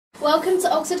Welcome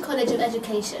to Oxford College of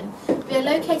Education. We are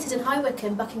located in High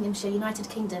Wycombe, Buckinghamshire, United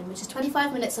Kingdom, which is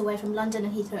 25 minutes away from London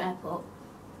and Heathrow Airport.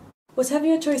 Whatever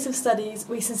your choice of studies,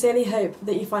 we sincerely hope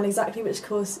that you find exactly which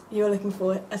course you are looking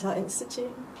for at our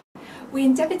institute. We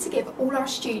endeavour to give all our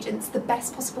students the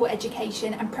best possible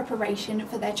education and preparation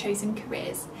for their chosen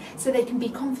careers, so they can be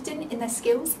confident in their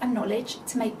skills and knowledge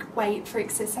to make way for a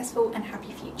successful and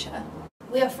happy future.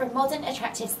 We offer a modern,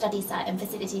 attractive study site and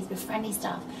facilities with friendly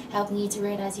staff, helping you to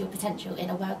realise your potential in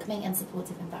a welcoming and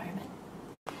supportive environment.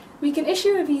 We can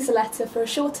issue a visa letter for a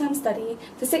short-term study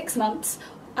for 6 months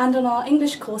and on our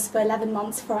English course for 11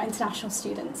 months for our international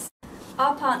students.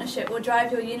 Our partnership will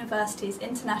drive your university's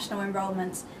international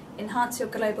enrolments, enhance your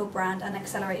global brand and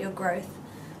accelerate your growth.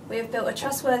 We have built a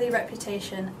trustworthy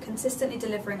reputation, consistently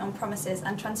delivering on promises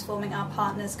and transforming our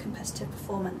partners' competitive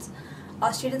performance.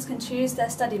 Our students can choose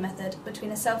their study method between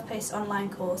a self-paced online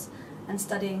course and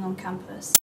studying on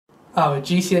campus. Our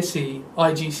GCSE,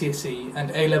 IGCSE and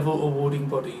A-level awarding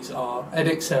bodies are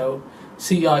Edexcel,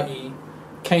 CIE,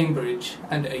 Cambridge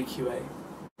and AQA.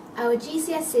 Our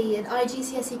GCSE and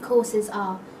IGCSE courses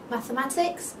are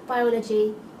Mathematics,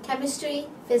 Biology, Chemistry,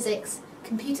 Physics,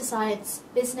 Computer Science,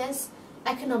 Business,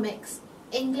 Economics,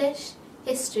 English,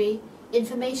 History,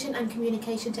 Information and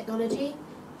Communication Technology,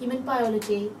 Human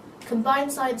Biology,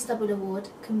 Combined Science Double Award,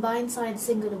 Combined Science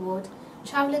Single Award,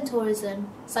 Travel and Tourism,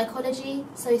 Psychology,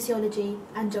 Sociology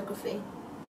and Geography.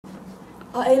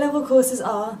 Our A-level courses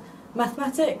are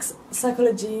Mathematics,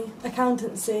 Psychology,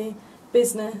 Accountancy,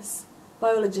 Business,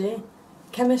 Biology,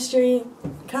 Chemistry,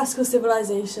 Classical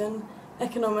Civilization,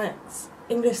 Economics,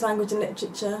 English Language and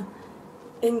Literature,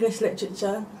 English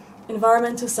Literature,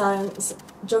 Environmental Science,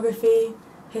 Geography,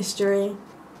 History,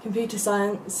 Computer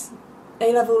Science,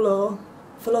 A-level Law,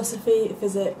 Philosophy,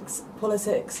 Physics,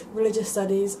 Politics, Religious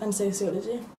Studies and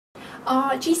Sociology.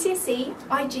 Our GCSE,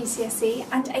 IGCSE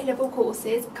and A-level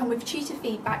courses come with tutor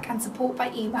feedback and support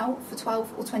by email for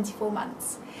 12 or 24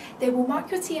 months. They will mark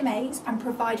your TMAs and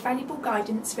provide valuable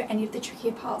guidance for any of the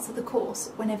trickier parts of the course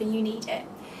whenever you need it.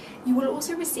 You will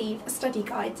also receive a study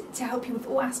guide to help you with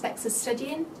all aspects of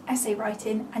studying, essay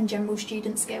writing and general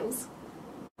student skills.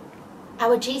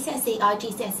 Our GCSE,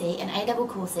 IGCSE and A-level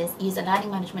courses use a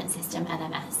learning management system,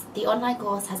 LMS. The online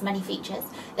course has many features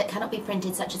that cannot be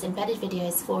printed, such as embedded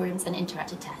videos, forums and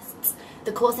interactive tests.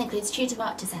 The course includes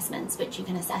tutor-marked assessments which you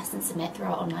can assess and submit through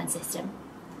our online system.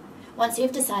 Once you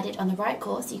have decided on the right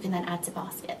course, you can then add to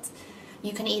basket.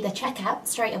 You can either check out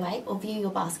straight away or view your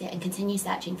basket and continue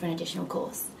searching for an additional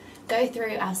course. Go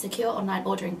through our secure online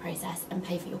ordering process and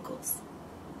pay for your course.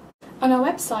 On our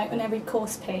website, on every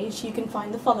course page, you can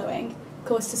find the following: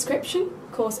 course description,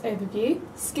 course overview,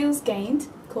 skills gained,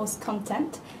 course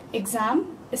content,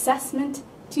 exam, assessment,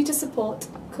 tutor support,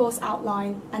 course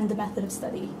outline and the method of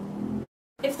study.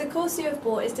 If the course you have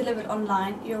bought is delivered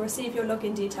online, you'll receive your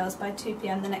login details by 2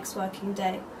 p.m. the next working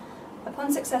day.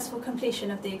 Upon successful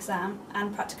completion of the exam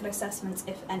and practical assessments,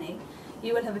 if any,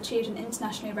 you will have achieved an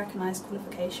internationally recognised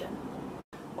qualification.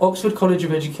 Oxford College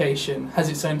of Education has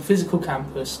its own physical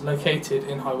campus located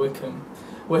in High Wycombe,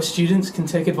 where students can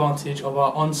take advantage of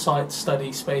our on-site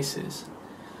study spaces.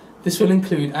 This will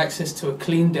include access to a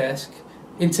clean desk,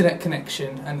 internet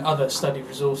connection and other study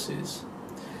resources.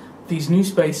 These new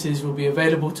spaces will be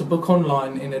available to book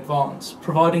online in advance,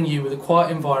 providing you with a quiet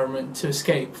environment to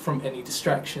escape from any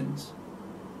distractions.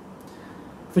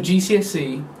 For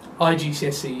GCSE,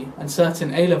 IGCSE and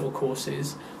certain A-level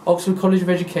courses, Oxford College of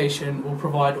Education will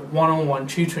provide one-on-one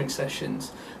tutoring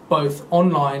sessions, both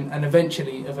online and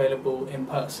eventually available in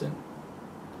person.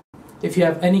 If you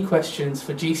have any questions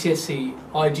for GCSE,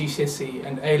 IGCSE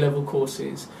and A-level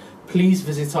courses, please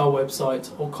visit our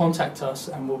website or contact us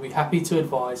and we'll be happy to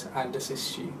advise and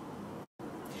assist you.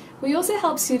 We also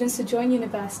help students to join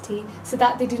university so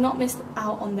that they do not miss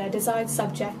out on their desired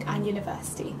subject and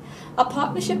university. Our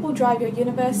partnership will drive your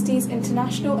university's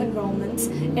international enrolments,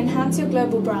 enhance your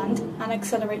global brand and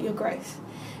accelerate your growth.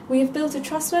 We have built a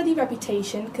trustworthy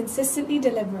reputation, consistently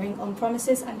delivering on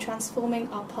promises and transforming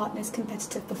our partners'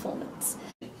 competitive performance.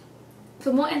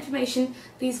 For more information,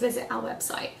 please visit our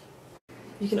website.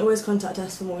 You can always contact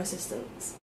us for more assistance.